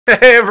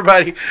Hey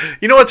everybody,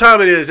 you know what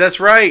time it is? That's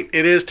right,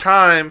 it is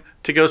time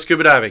to go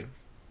scuba diving,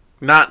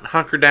 not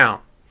hunker down.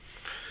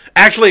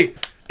 Actually,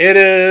 it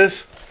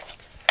is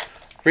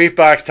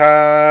Reefbox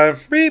time.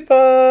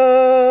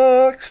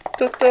 Reefbox.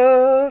 Da,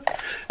 da.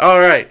 All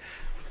right.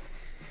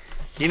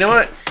 You know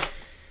what?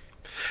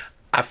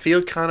 I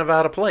feel kind of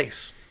out of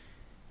place.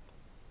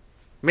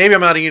 Maybe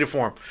I'm out of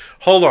uniform.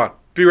 Hold on.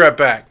 Be right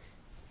back.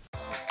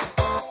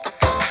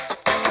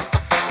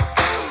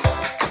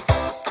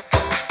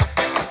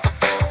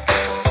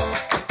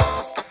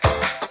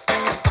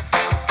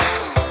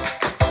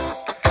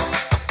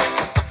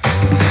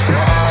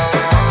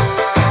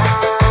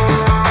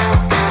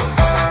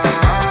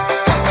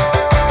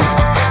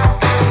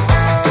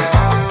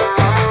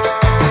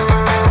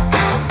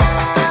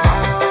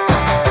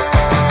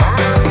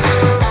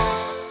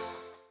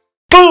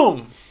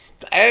 Boom!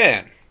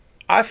 And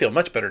I feel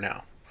much better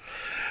now.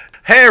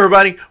 Hey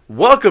everybody,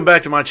 welcome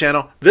back to my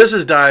channel. This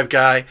is Dive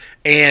Guy,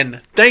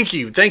 and thank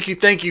you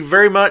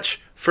very much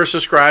for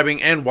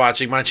subscribing and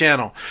watching my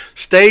channel.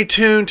 Stay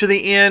tuned to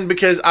the end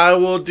because I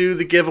will do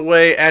the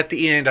giveaway at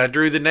the end. I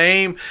drew the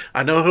name.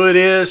 I know who it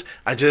is.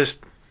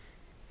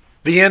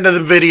 The end of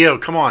the video.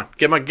 Come on,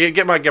 get my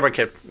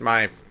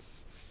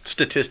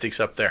statistics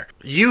up there.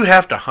 You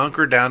have to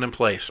hunker down in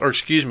place, or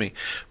excuse me,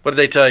 what did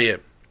they tell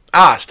you?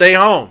 Stay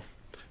home.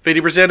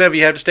 50% of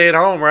you have to stay at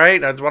home, right?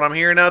 That's what I'm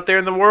hearing out there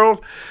in the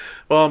world.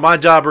 Well, my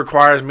job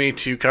requires me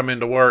to come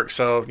into work,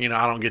 so, I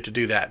don't get to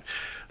do that.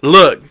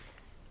 Look,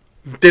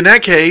 in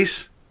that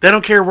case, they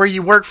don't care where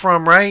you work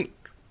from, right?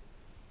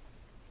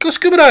 Go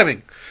scuba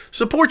diving.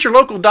 Support your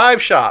local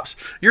dive shops.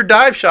 Your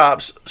dive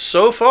shops,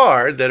 so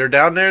far, that are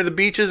down there at the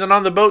beaches and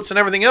on the boats and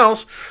everything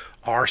else,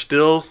 are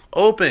still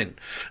open.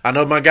 I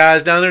know my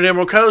guys down there in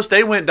Emerald Coast,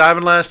 they went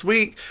diving last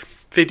week.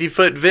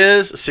 50-foot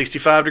viz,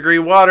 65-degree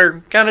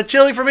water. Kind of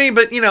chilly for me,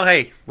 but,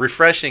 hey,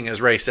 refreshing, as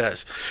Ray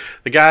says.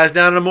 The guys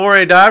down at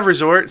Amoray Dive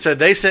Resort said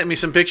they sent me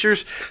some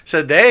pictures.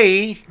 Said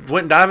they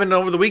went diving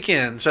over the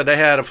weekend. Said they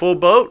had a full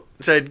boat.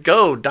 Said,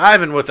 go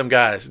diving with them,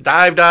 guys.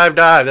 Dive, dive,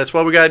 dive. That's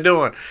what we got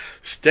doing.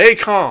 Stay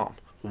calm.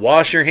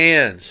 Wash your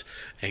hands.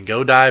 And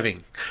go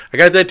diving. I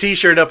got that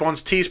t-shirt up on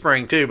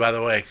Teespring, too, by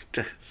the way.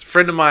 A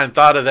friend of mine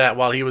thought of that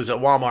while he was at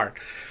Walmart.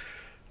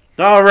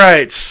 All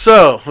right,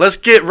 so let's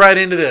get right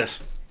into this.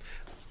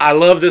 I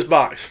love this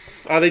box.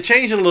 They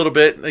changed it a little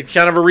bit. It's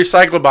kind of a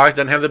recyclable box.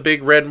 Doesn't have the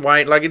big red and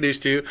white like it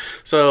used to.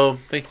 So,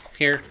 let's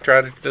do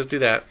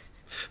that.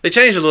 They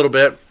changed it a little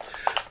bit.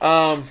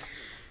 My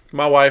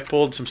wife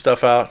pulled some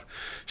stuff out.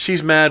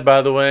 She's mad,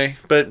 by the way.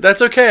 But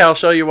that's okay. I'll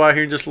show you why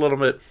here in just a little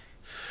bit.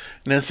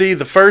 Now, see,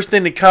 the first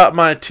thing that caught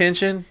my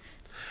attention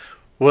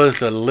was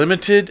the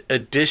limited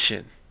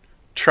edition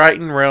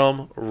Triton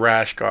Realm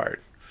Rash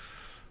Guard.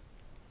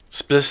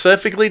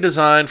 Specifically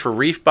designed for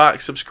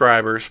Reefbox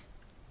subscribers,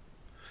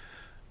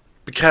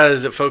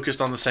 because it focused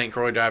on the St.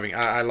 Croix diving.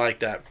 I like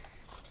that.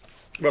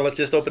 Well, let's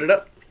just open it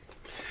up.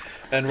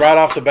 And right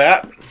off the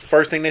bat,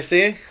 first thing they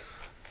see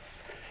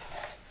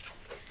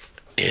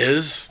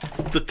is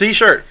the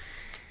t-shirt.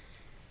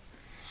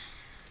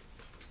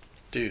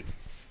 Dude.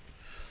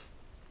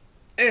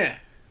 And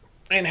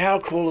how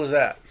cool is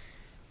that?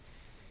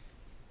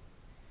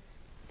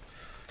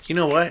 You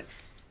know what?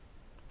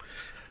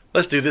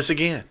 Let's do this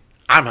again.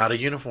 I'm out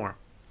of uniform.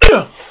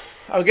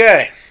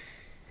 Okay.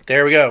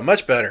 There we go.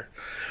 Much better.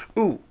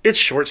 Ooh, it's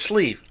short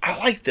sleeve. I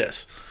like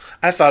this.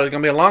 I thought it was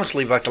going to be a long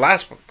sleeve like the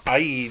last one.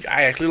 I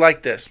actually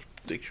like this.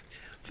 Thank you.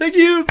 Thank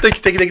you.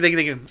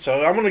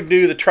 So I'm going to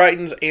do the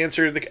Triton's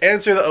answer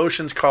the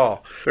ocean's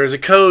call. There's a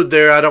code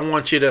there. I don't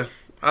want you to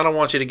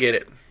get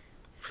it.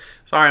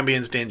 Sorry, I'm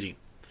being stingy.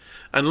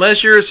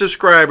 Unless you're a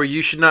subscriber,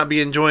 you should not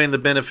be enjoying the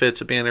benefits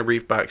of being a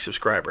Reefbox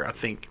subscriber. I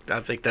think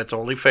that's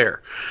only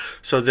fair.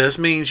 So this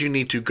means you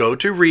need to go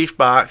to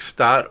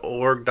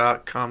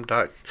reefbox.org.com.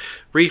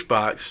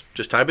 Reefbox.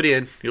 Just type it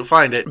in. You'll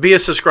find it. Be a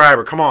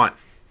subscriber. Come on.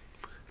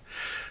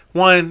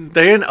 One,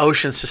 they're in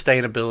ocean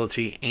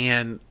sustainability,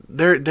 and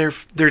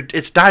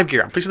it's dive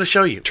gear. I'm fixing to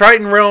show you.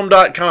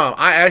 TritonRealm.com.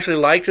 I actually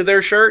liked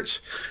their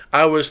shirts.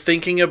 I was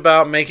thinking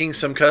about making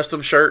some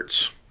custom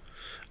shirts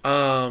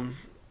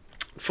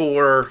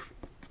for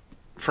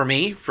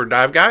me, for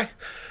Dive Guy.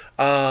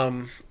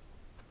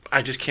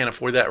 I just can't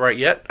afford that right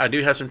yet. I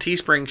do have some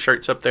Teespring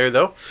shirts up there,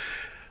 though.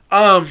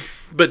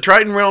 But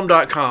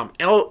TritonRealm.com.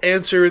 I'll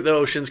answer the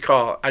ocean's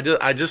call. I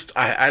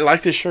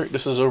like this shirt.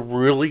 This is a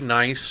really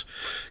nice,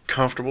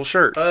 comfortable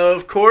shirt.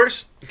 Of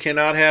course,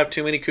 cannot have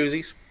too many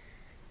koozies.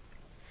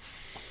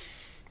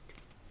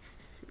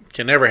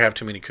 Can never have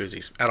too many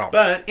koozies at all.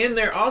 But in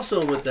there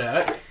also with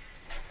that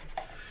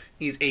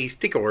is a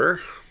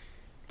sticker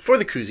for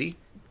the koozie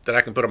that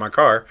I can put on my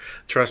car.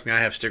 Trust me, I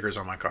have stickers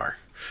on my car.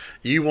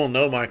 You will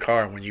know my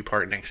car when you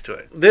park next to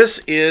it. This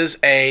is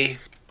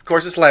of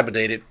course it's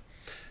laminated,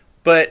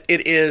 but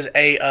it is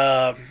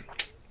a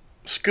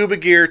scuba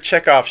gear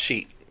checkoff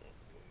sheet.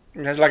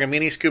 It has like a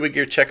mini scuba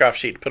gear checkoff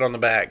sheet to put on the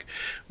bag,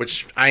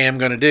 which I am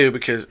going to do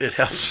because it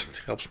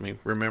helps me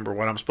remember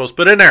what I'm supposed to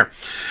put in there.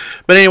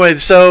 But anyway,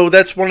 so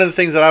that's one of the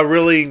things that I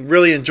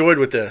really enjoyed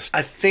with this.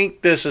 I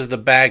think this is the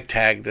bag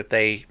tag that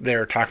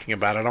they're talking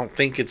about. I don't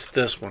think it's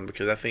this one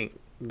because I think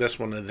this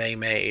one that they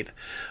made.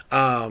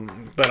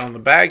 But on the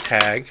bag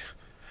tag,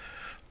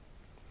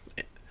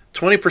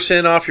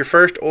 20% off your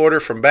first order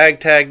from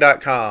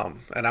bagtag.com.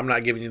 And I'm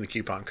not giving you the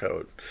coupon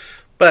code.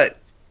 But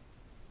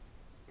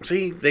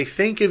see, they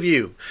think of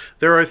you.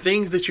 There are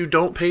things that you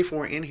don't pay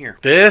for in here.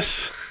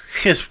 This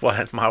is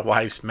what my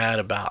wife's mad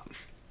about.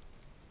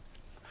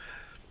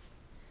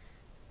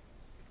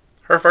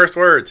 Her first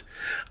words.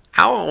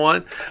 I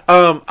want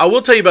one. I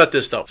will tell you about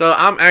this, though. So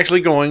I'm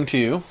actually going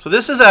to... So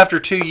this is after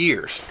 2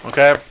 years,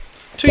 okay?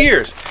 2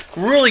 years.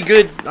 Really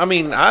good. I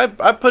mean, I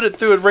put it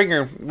through a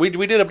ringer. We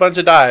did a bunch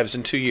of dives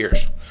in 2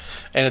 years.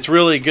 And it's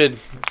really good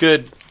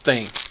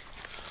thing.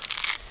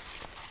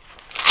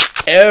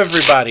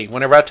 Everybody,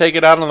 whenever I take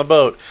it out on the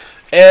boat,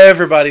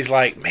 everybody's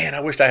like, man,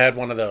 I wished I had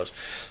one of those.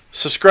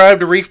 Subscribe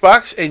to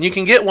Reefbox, and you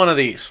can get one of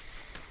these.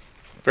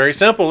 Very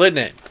simple, isn't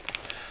it?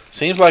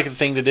 Seems like a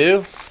thing to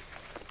do.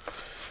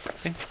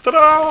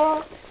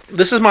 Ta-da!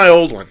 This is my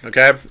old one,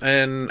 okay?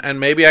 And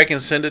maybe I can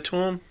send it to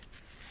them.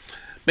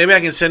 Maybe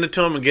I can send it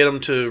to them and get them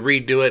to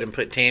redo it and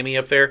put Tammy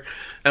up there.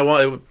 And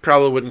well, it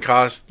probably wouldn't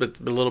cost but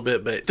a little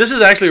bit. But this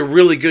is actually a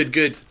really good,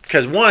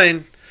 because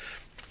one,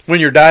 when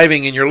you're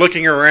diving and you're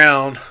looking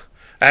around,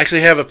 I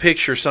actually have a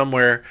picture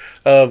somewhere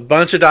of a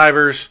bunch of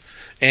divers,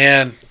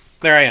 and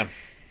there I am.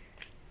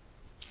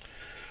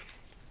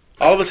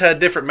 All of us had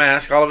different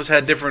masks. All of us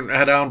had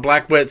on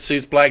black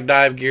wetsuits, black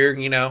dive gear,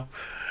 you know.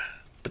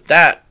 But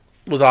that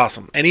was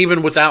awesome. And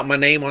even without my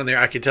name on there,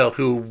 I could tell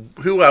who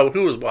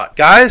was what.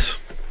 Guys,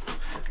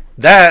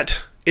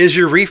 that is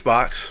your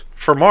Reefbox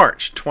for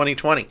March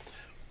 2020.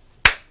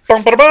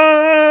 Bum, ba, da,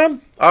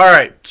 bum. All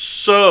right,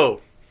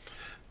 so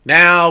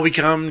now we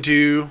come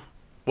to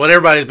what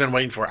everybody's been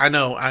waiting for. I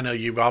know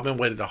you've all been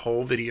waiting the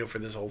whole video for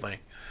this whole thing.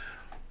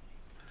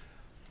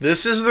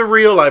 This is the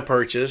reel I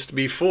purchased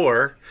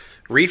before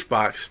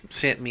Reefbox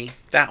sent me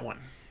that one.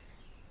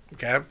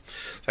 Okay?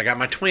 So I got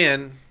my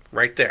twin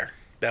right there.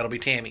 That'll be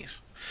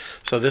Tammy's.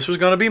 So this was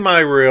going to be my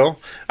reel.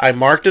 I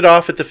marked it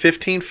off at the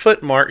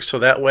 15-foot mark, so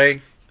that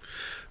way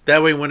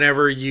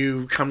whenever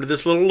you come to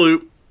this little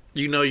loop,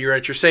 you know you're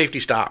at your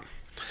safety stop.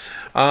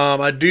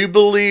 I do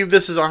believe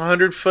this is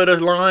 100-foot of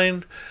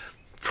line.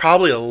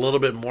 Probably a little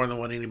bit more than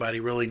what anybody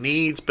really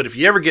needs. But if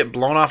you ever get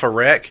blown off a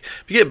wreck,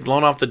 if you get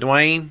blown off the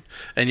Dwayne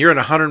and you're in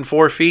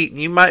 104 feet,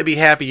 you might be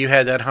happy you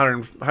had that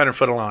 100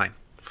 foot of line.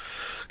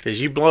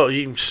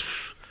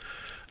 Because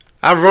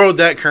I've rode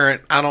that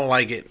current. I don't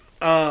like it.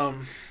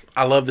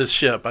 I love this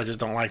ship. I just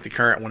don't like the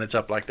current when it's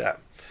up like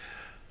that.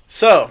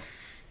 So,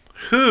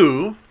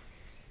 who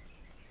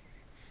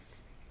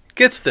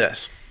gets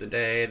this?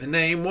 Today the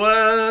name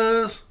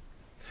was...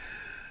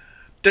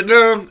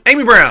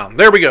 Amy Brown.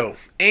 There we go.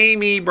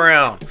 Amy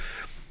Brown.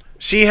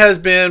 She has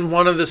been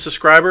one of the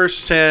subscribers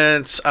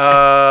since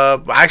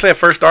actually I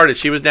first started.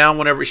 She was down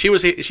whenever she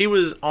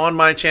was on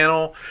my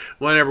channel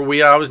whenever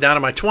I was down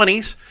in my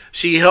 20s.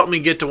 She helped me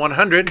get to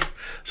 100.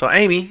 So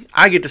Amy,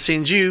 I get to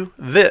send you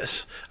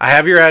this. I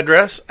have your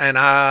address and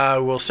I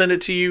will send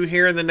it to you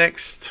here in the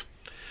next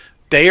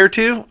day or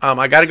two.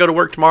 I got to go to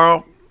work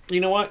tomorrow.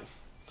 You know what?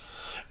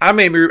 I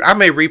may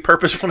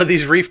repurpose one of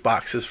these reef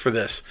boxes for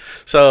this.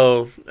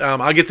 So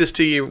I'll get this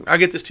to you. I'll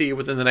get this to you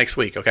within the next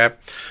week, okay?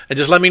 And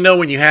just let me know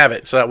when you have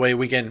it, so that way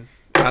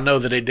I know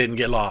that it didn't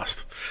get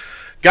lost.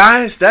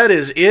 Guys, that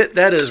is it.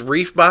 That is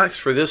Reefbox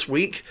for this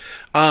week.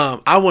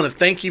 I want to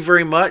thank you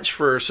very much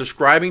for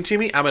subscribing to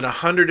me. I'm at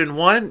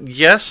 101.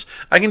 Yes,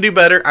 I can do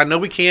better. I know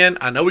we can.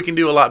 I know we can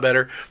do a lot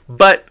better.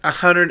 But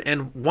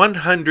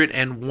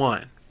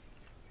 101.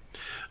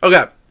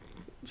 Okay,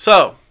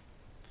 so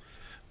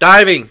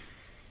diving.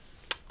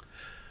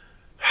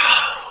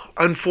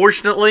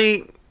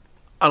 Unfortunately,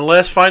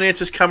 unless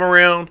finances come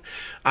around,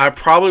 I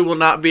probably will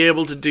not be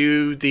able to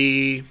do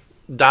the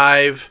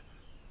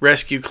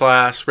rescue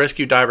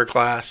diver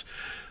class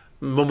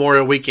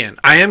Memorial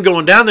Weekend. I am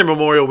going down there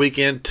Memorial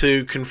Weekend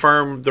to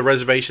confirm the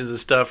reservations and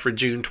stuff for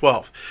June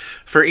 12th.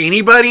 For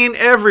anybody and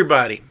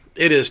everybody,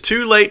 it is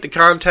too late to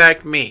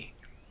contact me.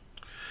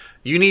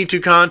 You need to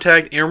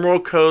contact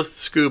Emerald Coast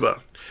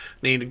Scuba.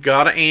 Need to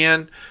go to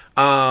Ann.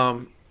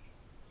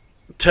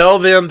 Tell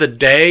them the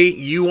day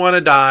you want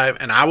to dive,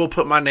 and I will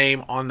put my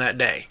name on that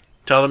day.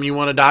 Tell them you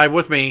want to dive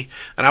with me,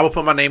 and I will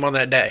put my name on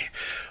that day.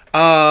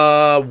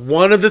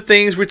 One of the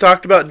things we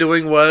talked about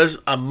doing was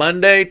a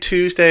Monday,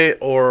 Tuesday,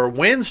 or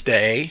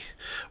Wednesday.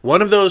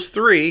 One of those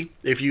three,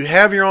 if you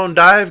have your own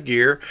dive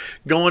gear,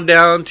 going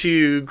down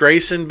to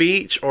Grayson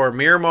Beach or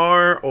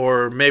Miramar,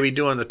 or maybe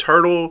doing the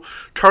Turtle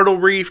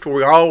Reef, where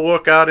we all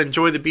walk out,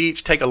 enjoy the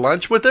beach, take a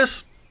lunch with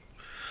us.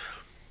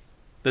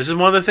 This is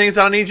one of the things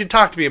that I need you to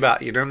talk to me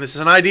about. You know, this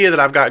is an idea that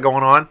I've got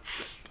going on.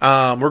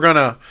 We're going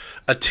to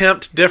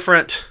attempt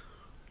different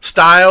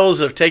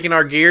styles of taking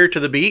our gear to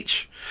the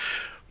beach.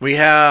 We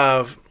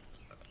have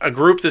a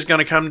group that's going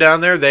to come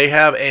down there. They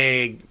have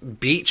a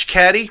beach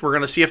caddy. We're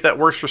going to see if that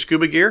works for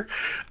scuba gear.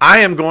 I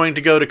am going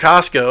to go to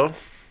Costco,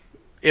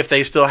 if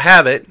they still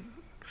have it.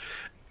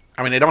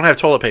 I mean, they don't have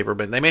toilet paper,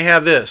 but they may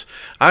have this.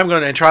 I'm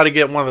going to try to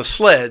get one of the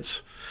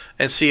sleds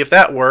and see if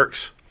that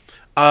works.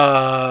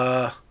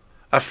 A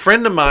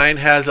friend of mine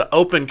has an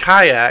open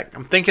kayak.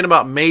 I'm thinking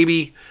about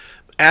maybe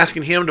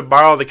asking him to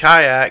borrow the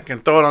kayak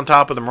and throw it on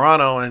top of the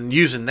Murano and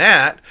using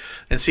that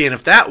and seeing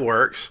if that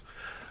works.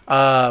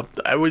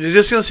 We're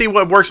just going to see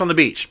what works on the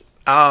beach.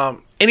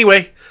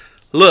 Anyway,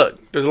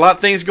 look, there's a lot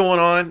of things going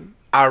on.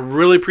 I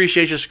really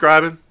appreciate you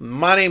subscribing.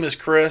 My name is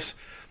Chris.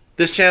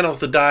 This channel is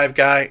The Dive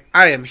Guy.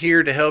 I am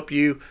here to help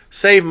you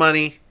save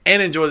money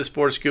and enjoy the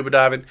sport of scuba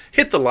diving.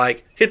 Hit the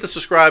like, hit the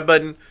subscribe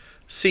button.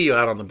 See you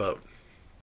out on the boat.